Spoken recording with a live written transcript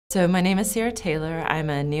So my name is Sarah Taylor. I'm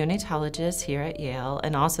a neonatologist here at Yale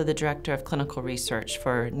and also the director of clinical research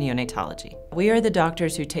for neonatology. We are the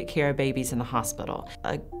doctors who take care of babies in the hospital.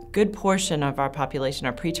 A good portion of our population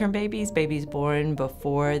are preterm babies, babies born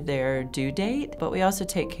before their due date, but we also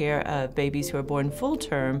take care of babies who are born full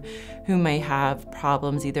term who may have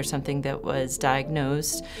problems, either something that was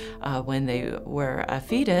diagnosed when they were a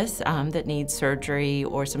fetus that needs surgery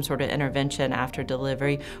or some sort of intervention after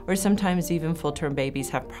delivery, or sometimes even full term babies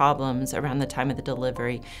have problems around the time of the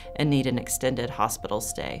delivery and need an extended hospital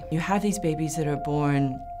stay. You have these babies that are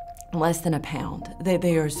born less than a pound.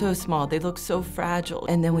 They are so small, they look so fragile,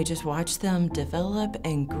 and then we just watch them develop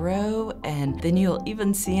and grow, and then you'll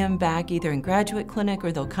even see them back either in graduate clinic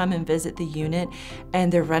or they'll come and visit the unit and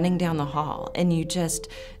they're running down the hall, and you just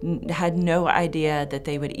had no idea that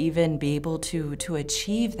they would even be able to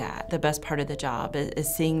achieve that. The best part of the job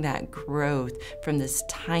is seeing that growth from this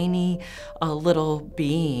tiny little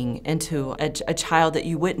being into a child that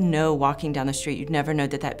you wouldn't know walking down the street. You'd never know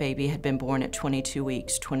that that baby had been born at 22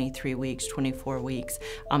 weeks, 23 weeks, 24 weeks.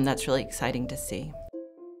 That's really exciting to see.